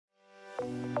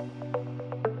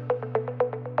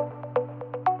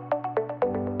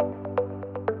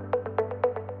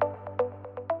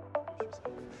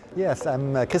Yes,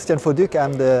 I'm Christian Vauduc.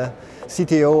 I'm the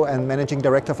CTO and Managing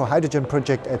Director for Hydrogen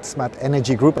Project at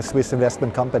Smartenergy Group, a Swiss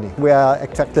investment company. We are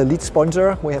in fact the lead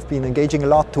sponsor. We have been engaging a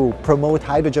lot to promote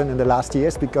hydrogen in the last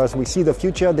years because we see the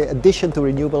future, the addition to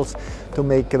renewables to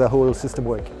make the whole system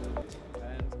work.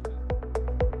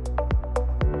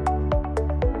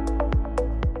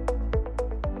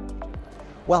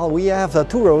 Well, we have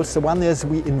two roles. One is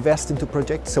we invest into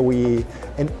projects, so we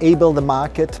enable the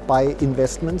market by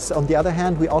investments. On the other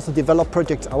hand, we also develop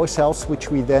projects ourselves,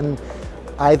 which we then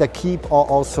either keep or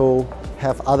also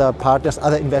have other partners,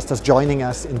 other investors joining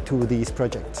us into these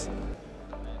projects.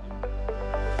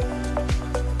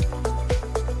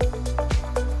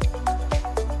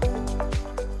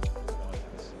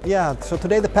 Yeah, so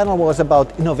today the panel was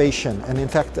about innovation, and in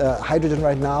fact hydrogen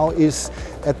right now is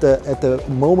at the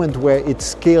moment where it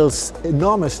scales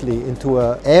enormously into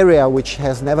an area which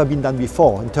has never been done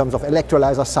before in terms of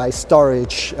electrolyzer size,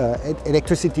 storage,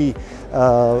 electricity,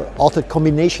 altered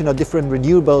combination of different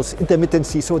renewables,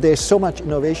 intermittency. So there's so much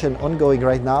innovation ongoing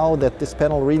right now that this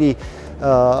panel really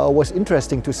was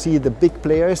interesting to see the big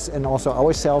players and also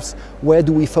ourselves. Where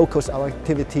do we focus our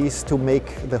activities to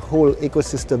make the whole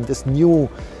ecosystem, this new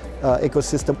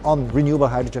ecosystem on renewable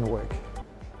hydrogen work?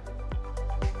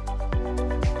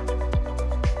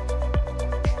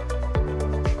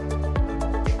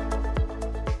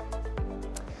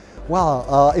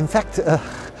 Well, in fact,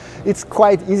 it's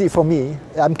quite easy for me.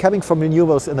 I'm coming from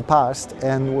renewables in the past,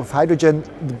 and with hydrogen,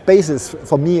 the basis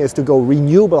for me is to go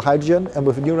renewable hydrogen, and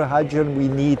with renewable hydrogen we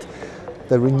need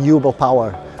the renewable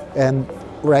power. And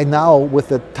right now, with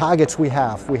the targets we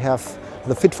have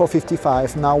the Fit for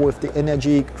 55, now with the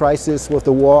energy crisis, with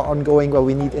the war ongoing where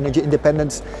we need energy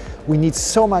independence, we need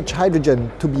so much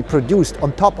hydrogen to be produced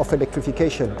on top of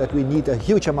electrification that we need a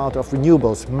huge amount of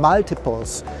renewables,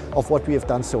 multiples of what we have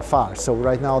done so far. So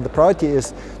right now the priority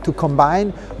is to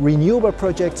combine renewable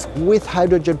projects with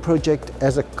hydrogen project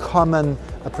as a common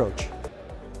approach.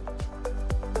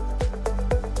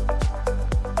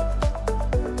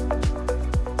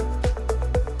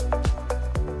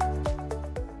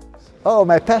 Oh,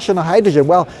 my passion on hydrogen.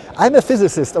 Well, I'm a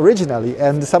physicist originally,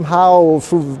 and somehow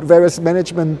through various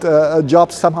management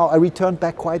jobs, somehow I returned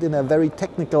back quite in a very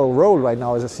technical role right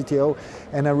now as a CTO,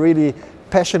 and I'm really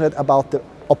passionate about the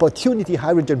opportunity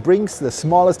hydrogen brings, the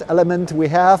smallest element we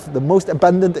have, the most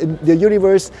abundant in the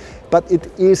universe, but it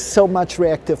is so much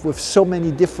reactive with so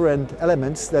many different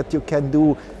elements that you can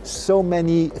do so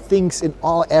many things in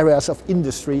all areas of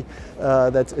industry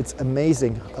that it's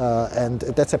amazing, and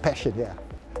that's a passion, yeah.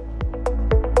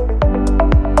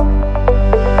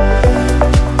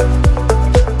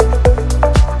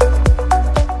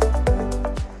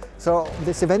 So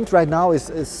this event right now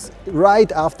is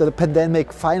right after the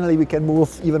pandemic. Finally we can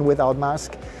move even without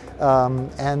mask,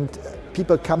 and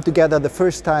people come together the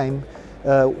first time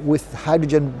with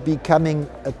hydrogen becoming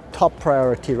a top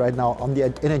priority right now on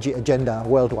the energy agenda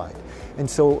worldwide. And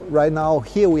so right now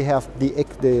here we have the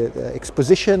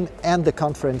exposition and the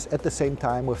conference at the same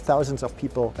time with thousands of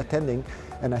people attending,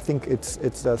 and I think it's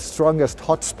the strongest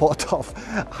hotspot of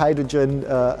hydrogen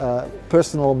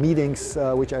personal meetings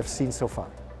which I've seen so far.